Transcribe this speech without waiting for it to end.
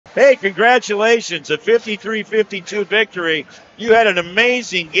Hey, congratulations. A 53-52 victory. You had an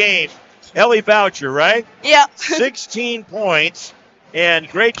amazing game. Ellie Boucher, right? Yeah. 16 points. And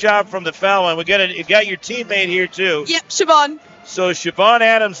great job from the foul line. You got your teammate here, too. Yep, Siobhan. So Siobhan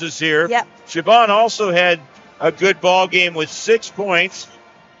Adams is here. Yep. Siobhan also had a good ball game with 6 points.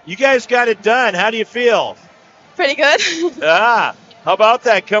 You guys got it done. How do you feel? Pretty good. How about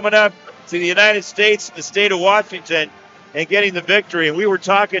that, coming up to the United States, the state of Washington, and getting the victory? And we were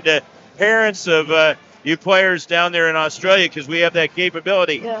talking to parents of you players down there in Australia because we have that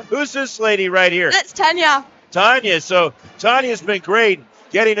capability. Yeah. Who's this lady right here? That's Tanya. Tanya. So Tanya's been great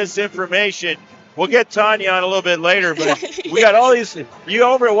getting us information. We'll get Tanya on a little bit later, but we got all these. You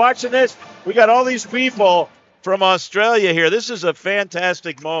over watching this? We got all these people from Australia here. This is a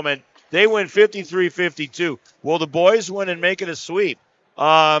fantastic moment. They win 53-52. Will the boys win and make it a sweep?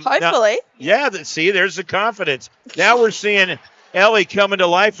 Hopefully. See, there's the confidence. Now we're seeing Ellie coming to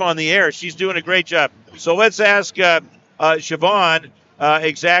life on the air. She's doing a great job. So let's ask Siobhan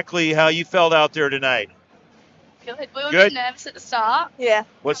exactly how you felt out there tonight. Good. We were a Good. bit nervous at the start. Yeah.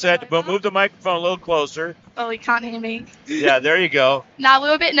 What's that? But move the microphone a little closer. Oh, you can't hear me. Yeah, there you go. No, we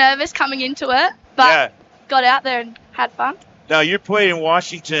were a bit nervous coming into it, but got out there and had fun. Now, you're playing in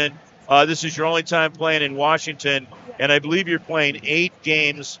Washington. This is your only time playing in Washington, and I believe you're playing 8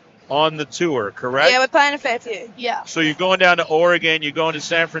 games on the tour, correct? Yeah, we're playing a fair few. Yeah. So you're going down to Oregon, you're going to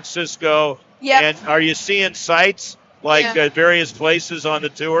San Francisco. Yep. And are you seeing sites like various places on the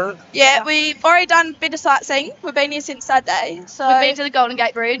tour? Yeah, we've already done a bit of sightseeing. We've been here since Saturday. So We've been to the Golden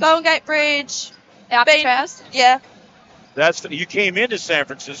Gate Bridge. Golden Gate Bridge. Alcatraz. Yeah. You came into San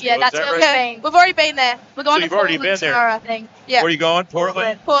Francisco. Yeah, that's is that where right? we've been. We've already been there. We're going So to you've already Portland been there. tomorrow, I think. Yeah. Where are you going?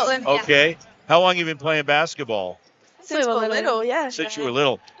 Portland? Portland. Okay. How long have you been playing basketball? Since we were little, yeah. Since you were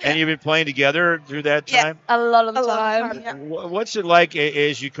little. And you've been playing together through that time? A lot of the A lot time. of time, yeah. What's it like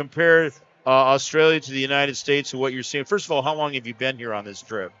as you compare Australia to the United States and what you're seeing? First of all, how long have you been here on this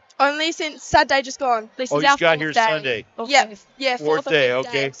trip? Only since Saturday just gone. This Oh, is you our got 4th here day. Sunday. Yeah, yeah, Fourth or day, fifth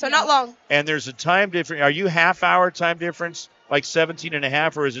okay. So not long. And there's a time difference. Are you half-hour time difference, like 17 and a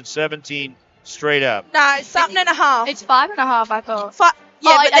half, or is it 17 straight up? No, it's something and a half. It's 5.5, I thought. Yeah,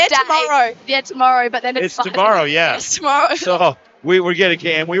 Oh, but a they're day. tomorrow. Yeah, tomorrow, but then it's It's tomorrow, yeah. It's tomorrow. So we were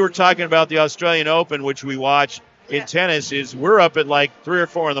and we were talking about the Australian Open, which we watch in tennis. We're up at like 3 or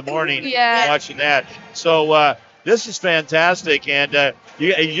 4 in the morning watching that. So this is fantastic, and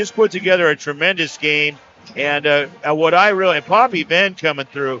you just put together a tremendous game. And and Poppy Ben coming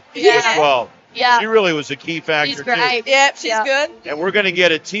through as well. Yeah. She really was a key factor She's great. Yep, she's good. too. And we're going to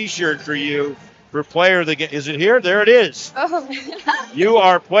get a T-shirt for you for player of the game. Is it here? There it is. Oh, You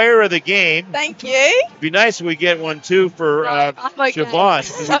are player of the game. thank you. It'd be nice if we get one too for Siobhan.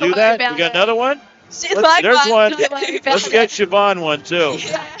 Can we do that? We got another one? She's There's one. Let's Let's get Siobhan one too.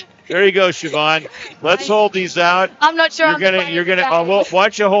 There you go, Siobhan. Let's hold these out. I'm not sure. You're gonna. Why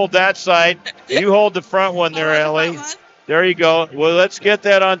don't you hold that side? You hold the front one there, Ellie. There you go. Well, let's get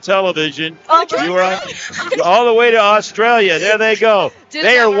that on television. Okay. You were all the way to Australia. There they go.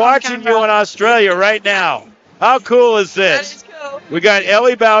 They are watching you in Australia right now. How cool is That this? is cool. We got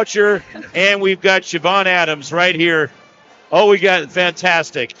Ellie Boucher and we've got Siobhan Adams right here. Oh, we got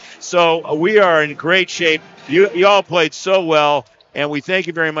fantastic. So we are in great shape. You all played so well, and we thank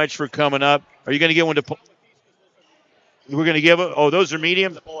you very much for coming up. Are you going to get one to? We're going to give it. Oh, those are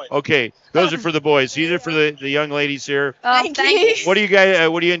medium. Okay, those are for the boys. These are for the young ladies here. Thank you. you. What do you guys?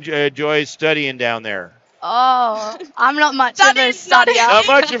 What do you enjoy studying down there? Oh, I'm not much of a studier. Not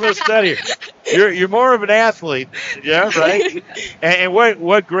much of a studier. You're more of an athlete, yeah, right? And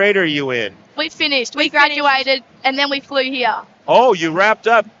what grade are you in? We finished. We graduated, and then we flew here. Oh, you wrapped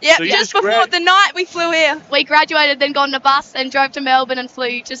up. Yep, So you just before the night we flew here. We graduated, then got on a bus and drove to Melbourne and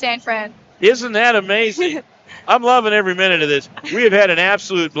flew to San Fran. Isn't that amazing? I'm loving every minute of this. We have had an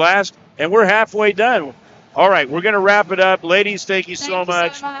absolute blast, and we're halfway done. All right, we're going to wrap it up. Ladies, thank you so Thank you so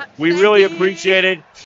much. much. We Thank really you. appreciate it.